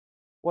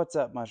What's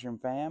up, Mushroom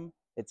Fam?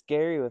 It's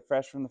Gary with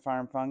Fresh from the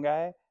Farm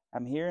Fungi.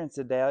 I'm here in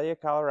Sedalia,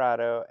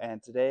 Colorado,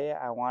 and today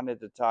I wanted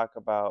to talk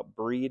about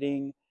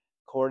breeding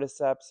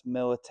Cordyceps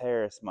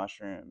militaris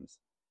mushrooms.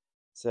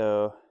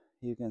 So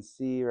you can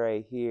see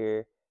right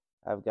here,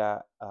 I've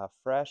got a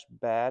fresh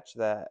batch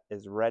that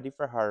is ready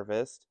for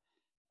harvest,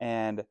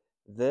 and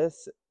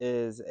this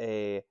is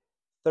a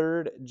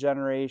third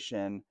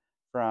generation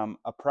from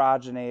a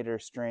progenitor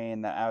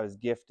strain that I was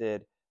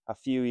gifted a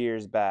few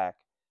years back.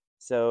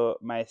 So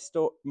my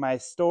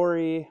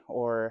story,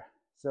 or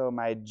so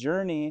my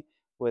journey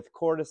with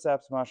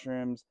Cordyceps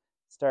mushrooms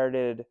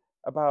started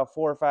about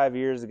 4 or 5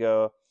 years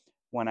ago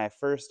when I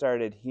first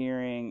started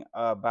hearing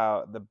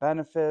about the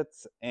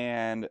benefits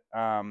and,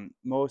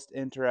 most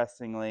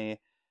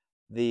interestingly,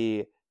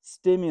 the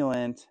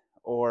stimulant,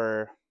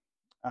 or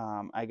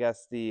I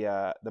guess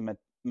the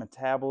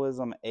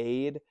metabolism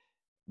aid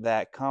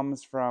that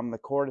comes from the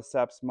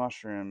Cordyceps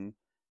mushroom.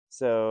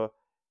 So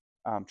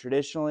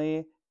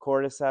traditionally,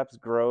 Cordyceps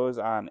grows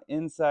on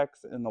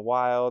insects in the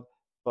wild,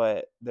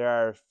 but there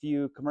are a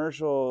few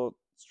commercial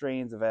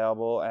strains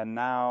available, and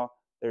now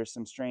there's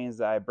some strains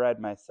that I bred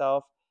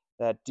myself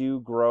that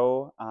do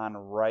grow on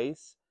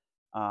rice.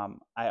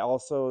 I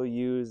also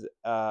use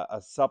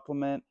a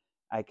supplement.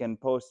 I can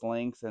post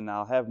links, and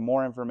I'll have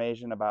more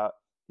information about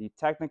the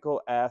technical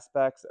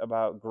aspects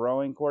about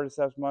growing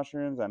Cordyceps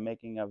mushrooms. I'm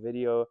making a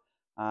video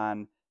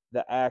on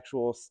the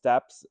actual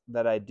steps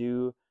that I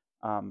do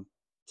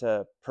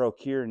to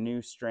procure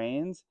new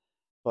strains.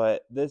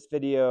 But this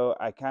video,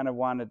 I kind of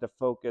wanted to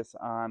focus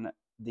on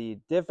the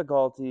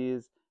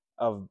difficulties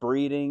of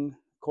breeding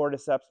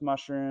Cordyceps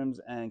mushrooms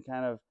and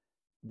kind of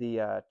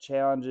the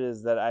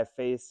challenges that I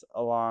face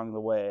along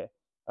the way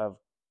of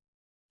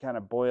kind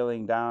of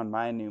boiling down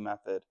my new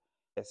method.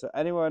 Okay, so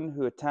anyone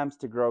who attempts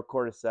to grow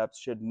Cordyceps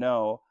should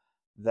know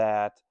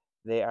that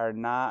they are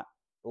not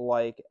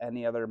like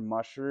any other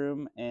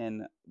mushroom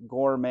in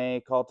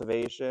gourmet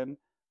cultivation.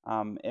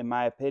 In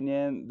my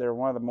opinion, they're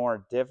one of the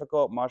more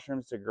difficult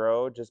mushrooms to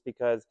grow just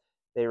because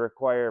they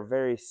require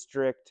very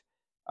strict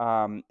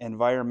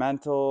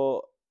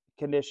environmental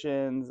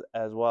conditions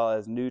as well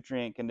as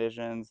nutrient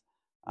conditions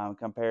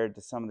compared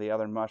to some of the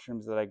other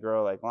mushrooms that I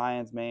grow, like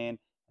lion's mane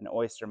and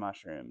oyster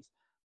mushrooms.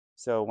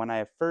 So when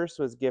I first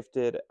was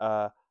gifted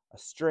a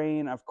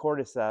strain of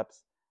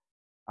Cordyceps,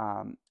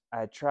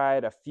 I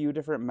tried a few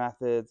different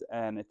methods,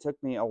 and it took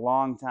me a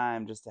long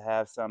time just to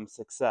have some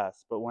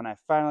success. But when I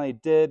finally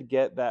did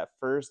get that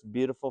first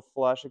beautiful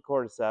flush of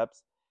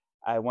Cordyceps,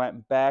 I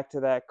went back to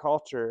that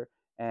culture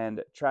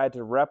and tried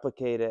to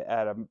replicate it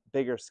at a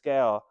bigger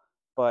scale,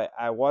 but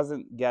I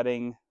wasn't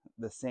getting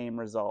the same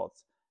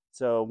results.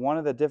 So one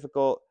of the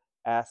difficult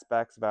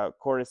aspects about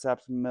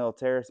Cordyceps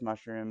militaris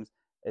mushrooms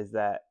is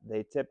that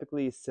they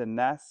typically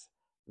senesce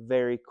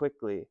very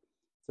quickly.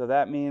 So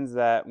that means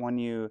that when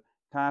you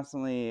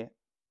constantly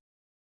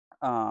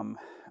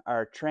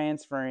are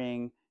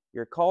transferring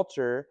your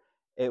culture,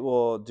 it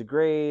will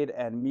degrade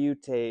and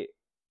mutate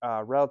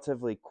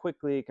relatively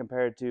quickly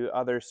compared to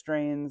other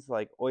strains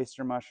like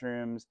oyster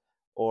mushrooms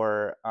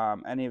or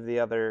any of the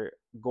other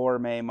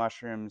gourmet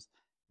mushrooms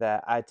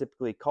that I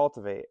typically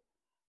cultivate.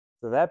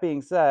 So that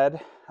being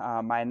said,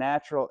 my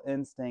natural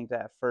instinct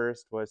at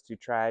first was to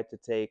try to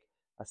take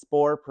a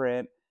spore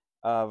print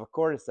of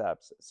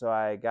Cordyceps. So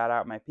I got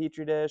out my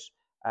petri dish,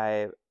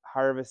 I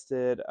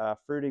harvested a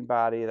fruiting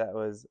body that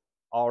was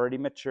already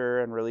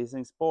mature and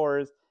releasing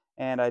spores,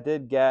 and I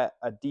did get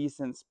a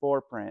decent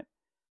spore print.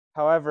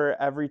 However,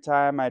 every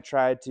time I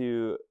tried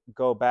to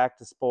go back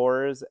to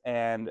spores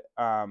and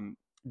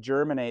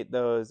germinate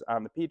those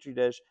on the petri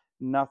dish,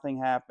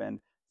 nothing happened.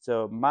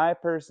 So my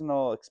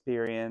personal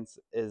experience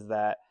is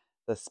that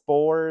the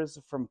spores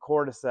from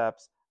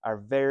Cordyceps are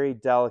very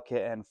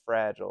delicate and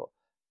fragile.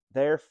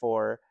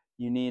 Therefore,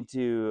 you need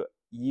to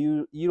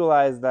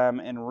utilize them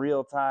in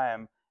real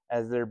time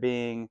as they're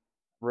being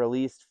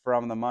released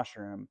from the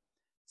mushroom.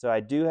 So I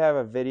do have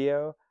a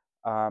video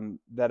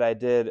that I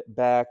did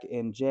back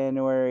in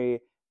January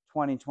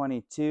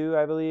 2022,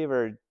 I believe,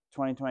 or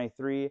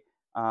 2023,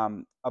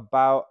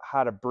 about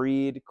how to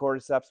breed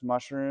Cordyceps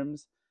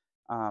mushrooms.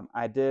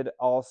 I did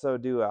also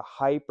do a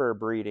hyper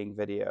breeding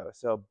video.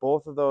 So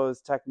both of those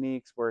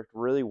techniques worked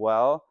really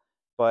well,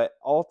 but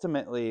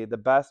ultimately the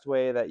best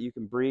way that you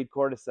can breed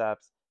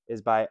Cordyceps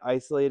is by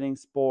isolating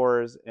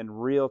spores in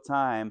real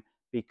time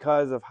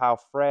because of how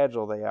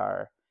fragile they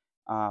are.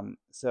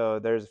 So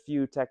there's a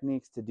few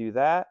techniques to do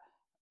that.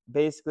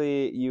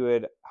 Basically, you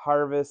would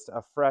harvest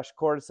a fresh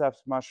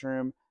Cordyceps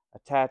mushroom,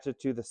 attach it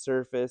to the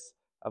surface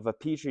of a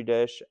petri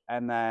dish,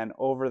 and then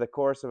over the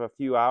course of a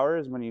few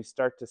hours, when you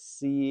start to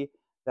see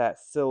that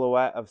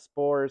silhouette of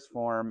spores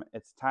form,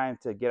 it's time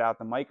to get out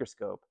the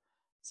microscope.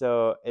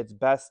 So it's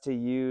best to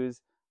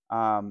use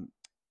a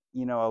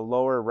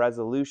lower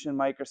resolution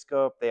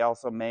microscope. They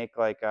also make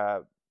like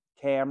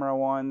camera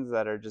ones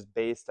that are just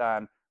based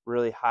on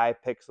really high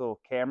pixel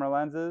camera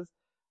lenses,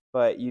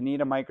 but you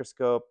need a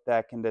microscope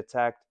that can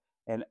detect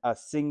a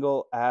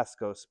single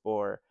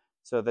ascospore.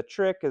 So the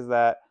trick is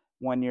that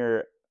when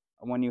you're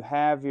when you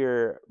have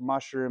your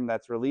mushroom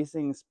that's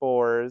releasing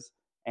spores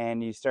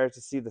and you start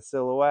to see the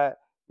silhouette,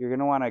 you're going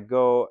to want to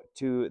go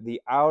to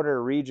the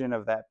outer region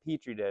of that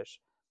petri dish,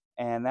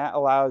 and that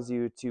allows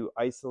you to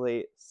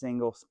isolate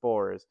single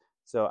spores.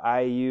 So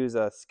I use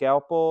a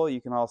scalpel.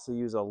 You can also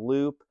use a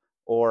loop,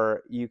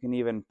 or you can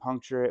even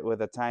puncture it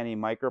with a tiny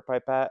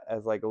micropipette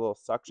as like a little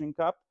suction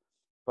cup.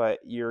 But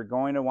you're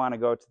going to want to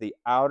go to the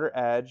outer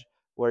edge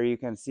where you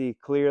can see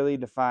clearly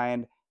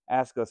defined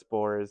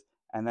ascospores,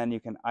 and then you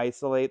can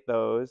isolate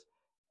those,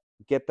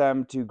 get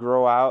them to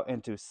grow out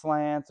into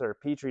slants or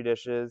petri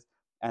dishes,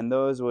 and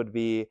those would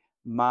be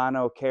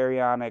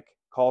monokaryonic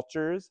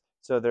cultures.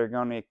 So they're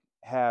going to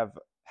have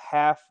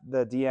half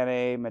the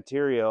DNA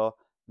material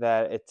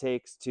that it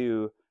takes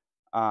to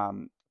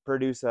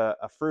produce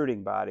a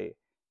fruiting body.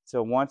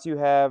 So once you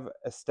have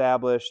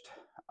established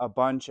a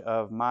bunch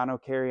of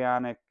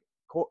monokaryonic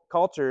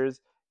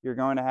cultures, you're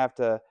going to have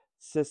to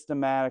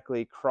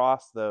systematically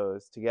cross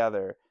those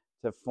together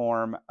to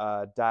form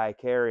a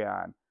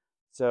dikaryon.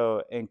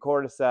 So in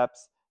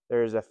Cordyceps,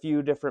 there's a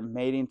few different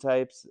mating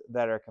types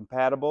that are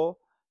compatible.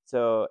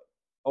 So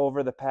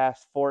over the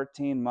past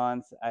 14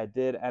 months, I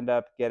did end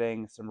up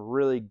getting some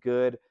really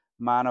good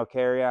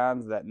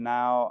monokaryons that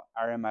now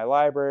are in my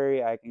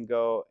library. I can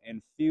go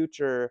in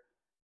future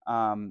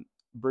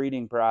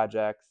breeding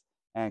projects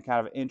and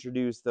kind of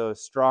introduce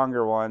those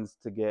stronger ones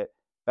to get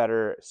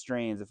better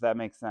strains, if that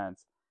makes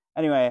sense.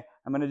 Anyway,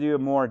 I'm going to do a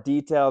more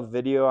detailed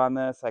video on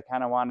this. I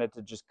kind of wanted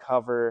to just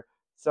cover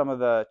some of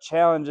the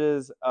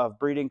challenges of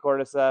breeding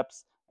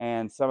Cordyceps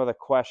and some of the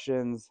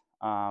questions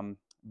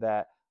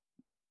that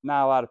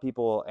not a lot of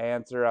people will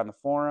answer on the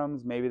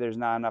forums. Maybe there's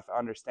not enough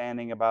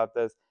understanding about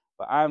this,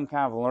 but I'm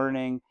kind of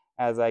learning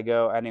as I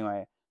go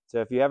anyway.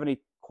 So if you have any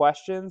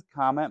questions,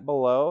 comment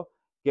below.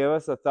 Give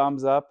us a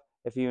thumbs up.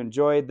 If you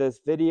enjoyed this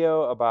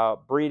video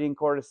about breeding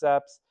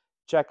Cordyceps,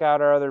 check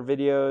out our other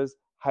videos,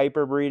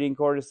 hyperbreeding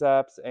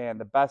Cordyceps and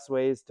the best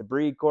ways to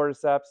breed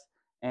Cordyceps.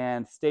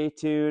 And stay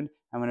tuned.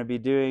 I'm going to be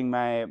doing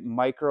my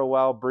micro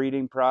well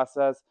breeding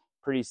process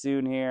pretty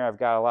soon here. I've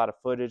got a lot of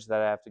footage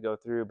that I have to go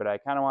through, but I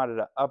kind of wanted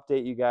to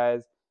update you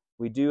guys.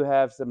 We do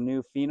have some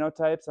new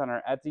phenotypes on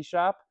our Etsy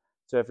shop.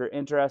 So if you're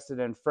interested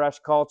in fresh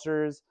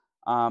cultures,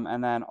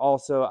 and then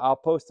also I'll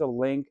post a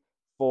link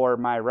for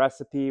my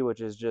recipe, which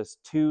is just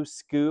 2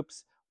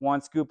 scoops,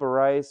 1 scoop of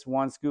rice,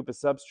 1 scoop of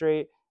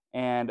substrate,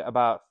 and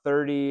about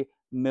 30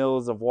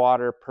 mils of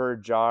water per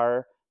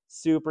jar.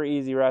 Super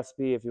easy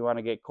recipe if you want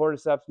to get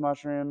Cordyceps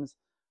mushrooms.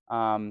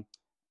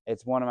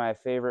 It's one of my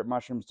favorite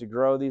mushrooms to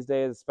grow these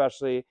days,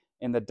 especially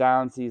in the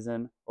down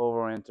season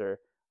over winter.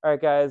 All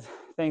right, guys,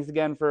 thanks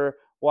again for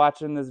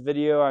watching this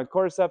video on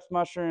Cordyceps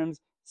mushrooms.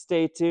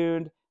 Stay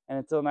tuned, and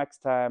until next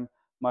time,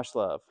 much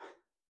love.